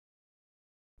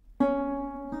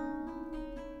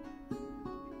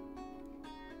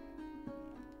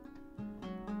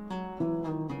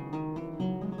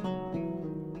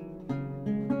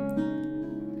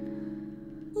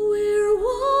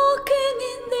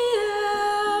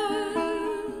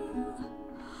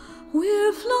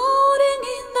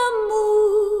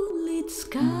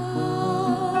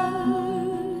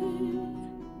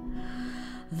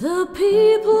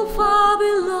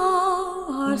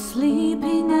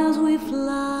as we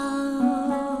fly.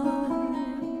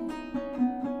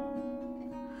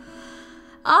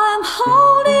 I'm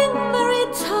holding very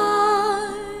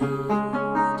tight,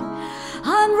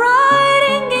 I'm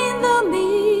riding in the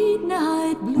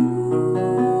midnight blue.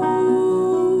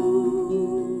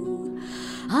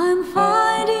 I'm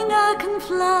finding I can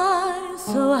fly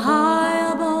so high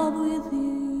above with you.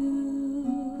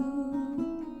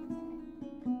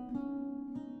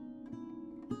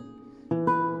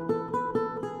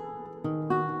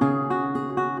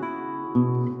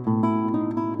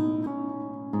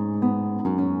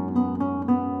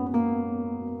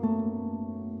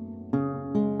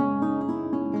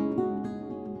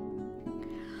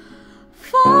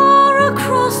 Far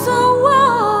across the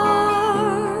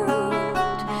world,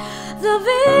 the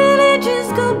villages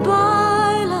go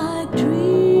by like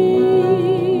dreams.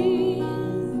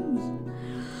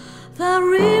 The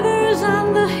rivers and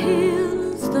the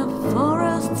hills, the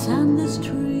forests and the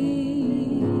streams.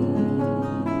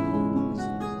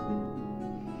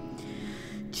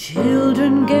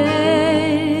 Children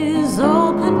gaze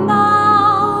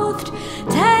open-mouthed,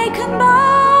 taken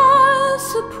by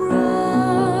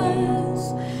surprise.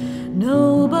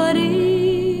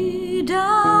 Nobody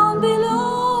down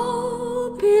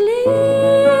below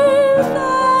believes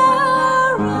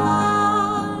their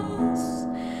eyes.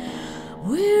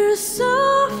 We're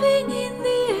surfing in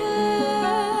the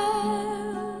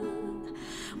air,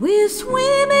 we're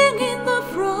swimming in the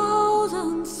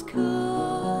frozen sky.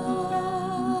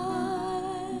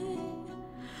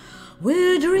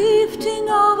 We're drifting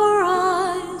over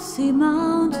icy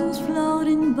mountains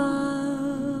floating by.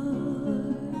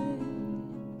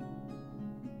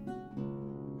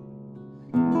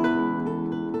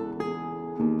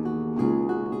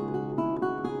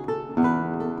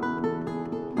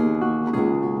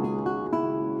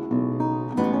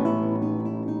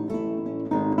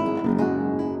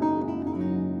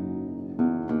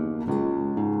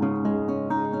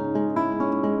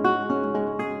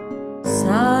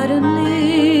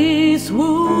 Suddenly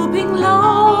swooping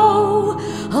low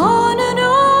on an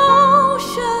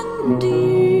ocean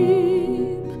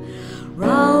deep,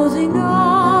 rousing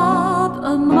up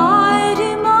a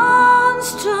mighty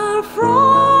monster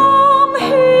from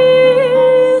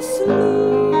his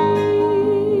sleep.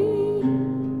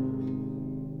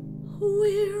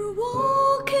 We're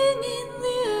walking in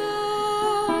the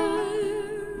air,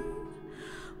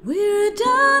 we're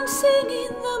dancing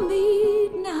in the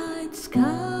midnight sky,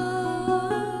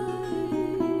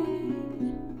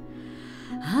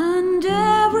 and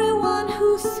everyone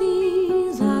who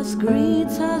sees us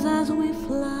greets us